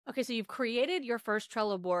Okay, so you've created your first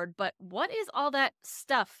Trello board, but what is all that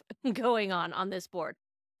stuff going on this board?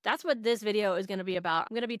 That's what this video is going to be about.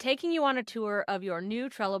 I'm going to be taking you on a tour of your new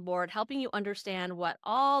Trello board, helping you understand what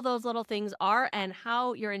all those little things are and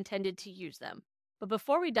how you're intended to use them. But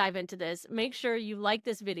before we dive into this, make sure you like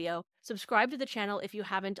this video, subscribe to the channel if you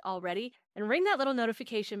haven't already, and ring that little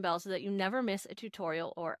notification bell so that you never miss a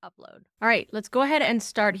tutorial or upload. All right, let's go ahead and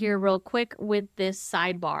start here real quick with this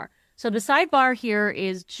sidebar. So the sidebar here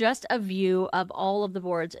is just a view of all of the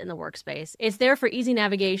boards in the workspace. It's there for easy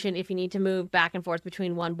navigation if you need to move back and forth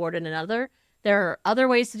between one board and another. There are other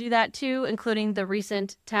ways to do that too, including the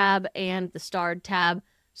recent tab and the starred tab.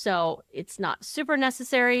 So it's not super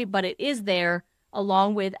necessary, but it is there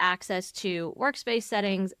along with access to workspace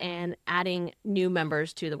settings and adding new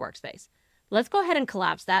members to the workspace. Let's go ahead and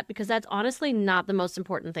collapse that because that's honestly not the most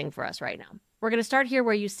important thing for us right now. We're going to start here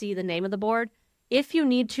where you see the name of the board. If you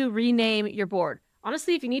need to rename your board,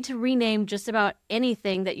 honestly, if you need to rename just about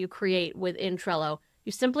anything that you create within Trello,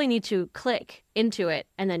 you simply need to click into it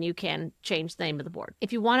and then you can change the name of the board.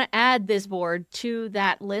 If you want to add this board to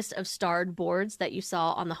that list of starred boards that you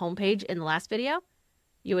saw on the homepage in the last video,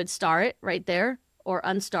 you would star it right there or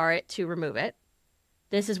unstar it to remove it.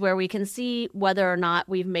 This is where we can see whether or not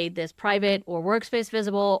we've made this private or workspace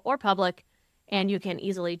visible or public, and you can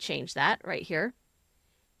easily change that right here.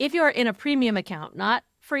 If you're in a premium account, not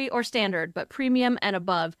free or standard, but premium and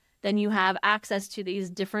above, then you have access to these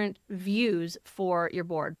different views for your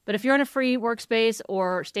board. But if you're in a free workspace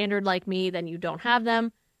or standard like me, then you don't have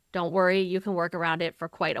them. Don't worry, you can work around it for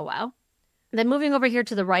quite a while. Then moving over here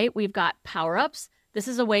to the right, we've got power-ups. This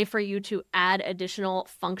is a way for you to add additional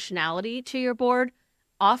functionality to your board,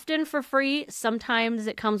 often for free. Sometimes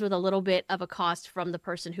it comes with a little bit of a cost from the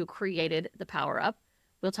person who created the power-up.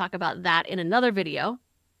 We'll talk about that in another video.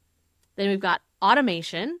 Then we've got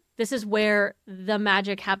automation. This is where the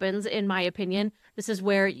magic happens, in my opinion. This is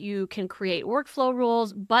where you can create workflow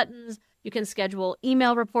rules, buttons. You can schedule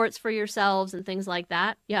email reports for yourselves and things like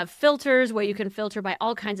that. You have filters where you can filter by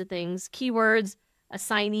all kinds of things, keywords,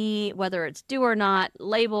 assignee, whether it's due or not,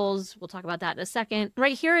 labels. We'll talk about that in a second.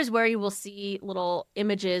 Right here is where you will see little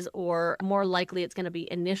images, or more likely it's going to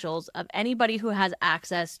be initials of anybody who has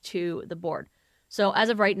access to the board. So as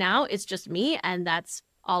of right now, it's just me, and that's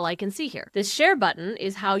all I can see here. This share button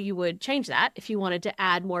is how you would change that if you wanted to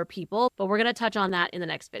add more people, but we're going to touch on that in the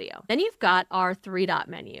next video. Then you've got our three-dot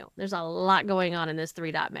menu. There's a lot going on in this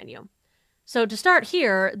three-dot menu. So to start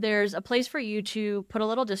here, there's a place for you to put a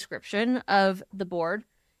little description of the board.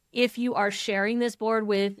 If you are sharing this board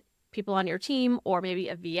with people on your team or maybe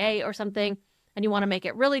a VA or something, and you want to make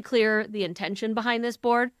it really clear the intention behind this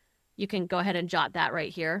board, you can go ahead and jot that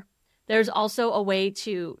right here. There's also a way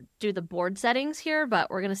to do the board settings here, but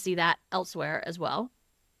we're going to see that elsewhere as well.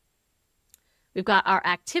 We've got our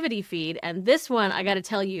activity feed, and this one, I got to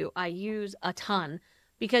tell you, I use a ton,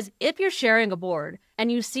 because if you're sharing a board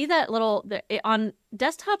and you see that little, on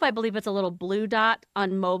desktop, I believe it's a little blue dot,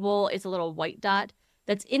 on mobile, it's a little white dot,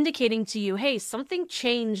 that's indicating to you, hey, something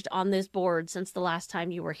changed on this board since the last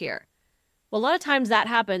time you were here. Well, a lot of times that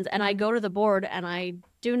happens, and I go to the board and I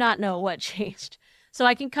do not know what changed. So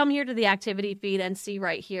I can come here to the activity feed and see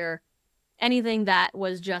right here anything that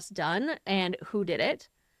was just done and who did it.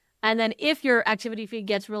 And then if your activity feed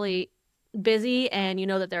gets really busy and you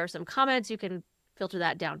know that there are some comments, you can filter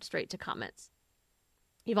that down straight to comments.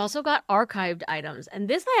 You've also got archived items. And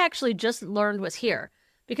this I actually just learned was here,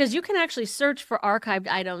 because you can actually search for archived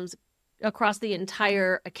items across the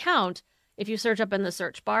entire account if you search up in the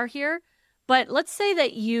search bar here. But let's say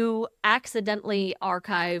that you accidentally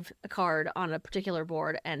archive a card on a particular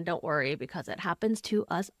board, and don't worry because it happens to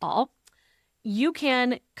us all. You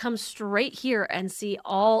can come straight here and see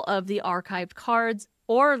all of the archived cards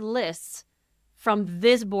or lists from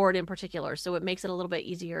this board in particular. So it makes it a little bit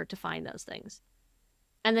easier to find those things.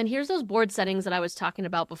 And then here's those board settings that I was talking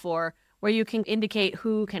about before, where you can indicate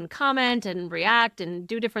who can comment and react and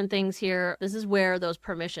do different things here. This is where those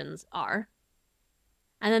permissions are.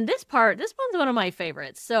 And then this part, this one's one of my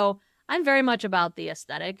favorites. So I'm very much about the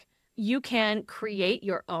aesthetic. You can create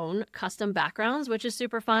your own custom backgrounds, which is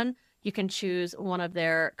super fun. You can choose one of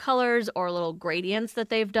their colors or little gradients that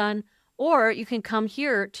they've done, or you can come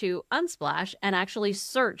here to Unsplash and actually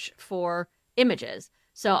search for images.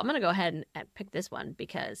 So I'm going to go ahead and pick this one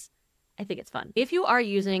because I think it's fun. If you are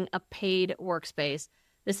using a paid workspace,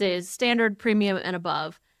 this is standard, premium, and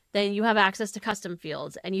above, then you have access to custom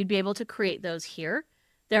fields and you'd be able to create those here.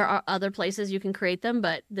 There are other places you can create them,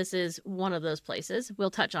 but this is one of those places. We'll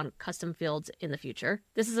touch on custom fields in the future.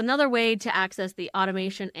 This is another way to access the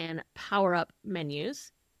automation and power-up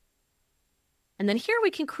menus. And then here we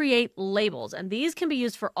can create labels, and these can be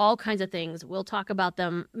used for all kinds of things. We'll talk about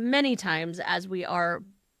them many times as we are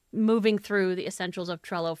moving through the essentials of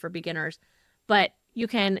Trello for beginners. But you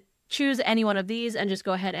can choose any one of these and just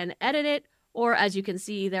go ahead and edit it. Or as you can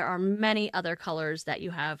see, there are many other colors that you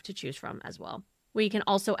have to choose from as well. We can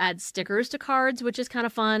also add stickers to cards, which is kind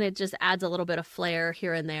of fun. It just adds a little bit of flair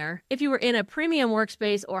here and there. If you were in a premium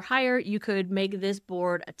workspace or higher, you could make this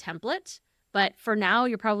board a template. But for now,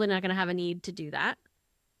 you're probably not going to have a need to do that.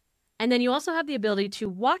 And then you also have the ability to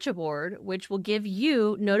watch a board, which will give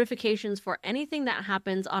you notifications for anything that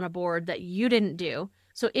happens on a board that you didn't do.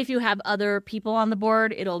 So if you have other people on the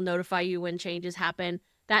board, it'll notify you when changes happen.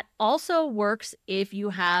 That also works if you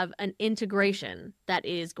have an integration that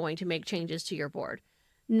is going to make changes to your board.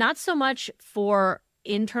 Not so much for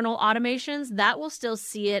internal automations. That will still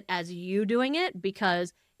see it as you doing it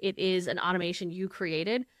because it is an automation you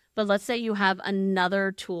created. But let's say you have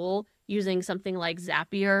another tool using something like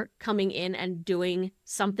Zapier coming in and doing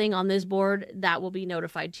something on this board, that will be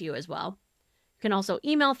notified to you as well. You can also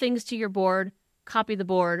email things to your board, copy the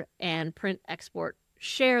board, and print, export,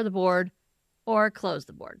 share the board, or close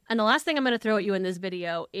the board. And the last thing I'm going to throw at you in this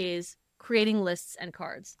video is creating lists and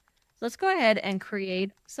cards. So let's go ahead and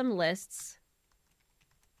create some lists.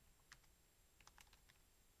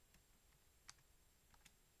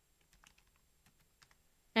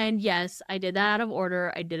 And yes, I did that out of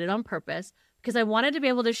order. I did it on purpose because I wanted to be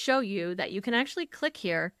able to show you that you can actually click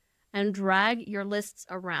here and drag your lists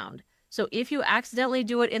around. So if you accidentally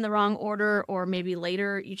do it in the wrong order, or maybe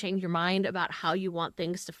later you change your mind about how you want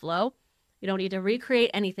things to flow, you don't need to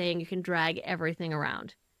recreate anything. You can drag everything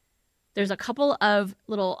around. There's a couple of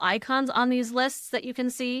little icons on these lists that you can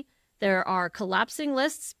see. There are collapsing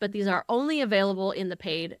lists, but these are only available in the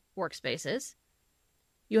paid workspaces.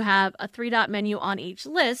 You have a 3-dot menu on each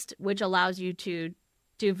list, which allows you to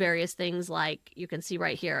do various things like you can see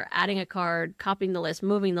right here, adding a card, copying the list,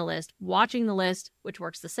 moving the list, watching the list, which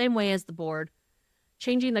works the same way as the board,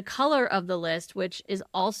 changing the color of the list, which is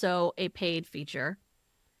also a paid feature.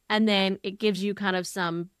 And then it gives you kind of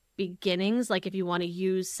some beginnings, like if you want to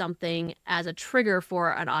use something as a trigger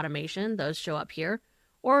for an automation, those show up here,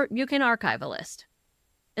 or you can archive a list.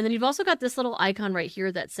 And then you've also got this little icon right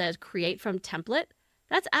here that says create from template.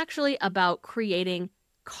 That's actually about creating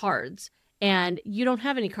cards. And you don't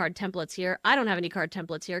have any card templates here. I don't have any card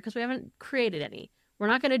templates here because we haven't created any. We're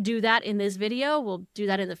not going to do that in this video. We'll do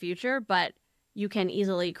that in the future, but you can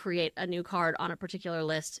easily create a new card on a particular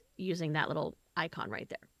list using that little icon right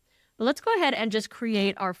there. But let's go ahead and just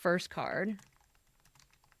create our first card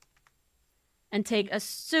and take a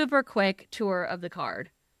super quick tour of the card.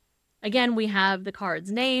 Again, we have the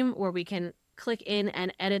card's name where we can click in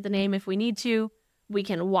and edit the name if we need to. We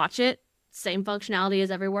can watch it, same functionality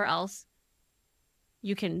as everywhere else.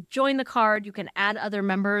 You can join the card, you can add other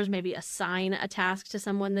members, maybe assign a task to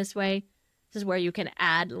someone this way. This is where you can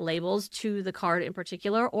add labels to the card in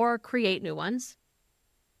particular or create new ones.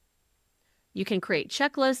 You can create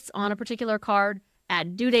checklists on a particular card,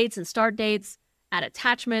 add due dates and start dates, add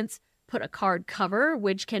attachments, put a card cover,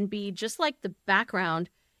 which can be just like the background.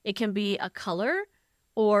 It can be a color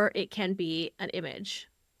or it can be an image.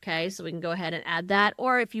 Okay, so we can go ahead and add that.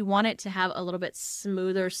 Or if you want it to have a little bit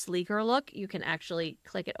smoother, sleeker look, you can actually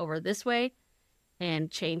click it over this way and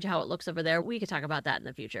change how it looks over there. We could talk about that in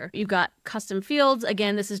the future. You've got custom fields.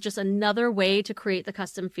 Again, this is just another way to create the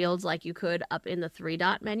custom fields like you could up in the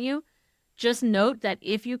 3-dot menu. Just note that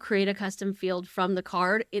if you create a custom field from the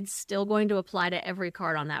card, it's still going to apply to every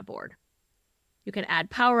card on that board. You can add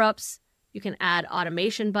power-ups. You can add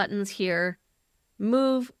automation buttons here.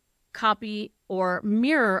 Move, copy, or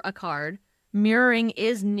mirror a card. Mirroring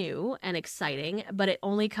is new and exciting, but it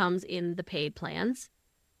only comes in the paid plans.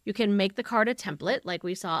 You can make the card a template like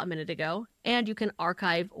we saw a minute ago, and you can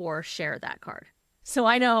archive or share that card. So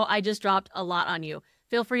I know I just dropped a lot on you.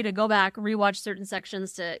 Feel free to go back, rewatch certain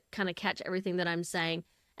sections to kind of catch everything that I'm saying.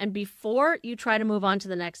 And before you try to move on to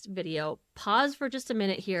the next video, pause for just a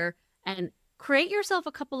minute here and create yourself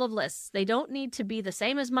a couple of lists. They don't need to be the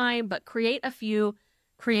same as mine, but create a few.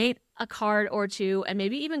 Create a card or two, and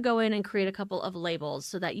maybe even go in and create a couple of labels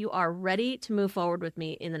so that you are ready to move forward with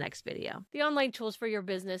me in the next video. The online tools for your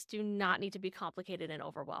business do not need to be complicated and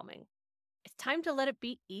overwhelming. It's time to let it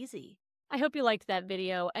be easy. I hope you liked that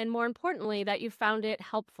video, and more importantly, that you found it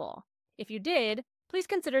helpful. If you did, please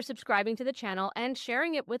consider subscribing to the channel and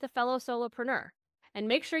sharing it with a fellow solopreneur. And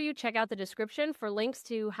make sure you check out the description for links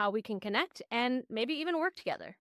to how we can connect and maybe even work together.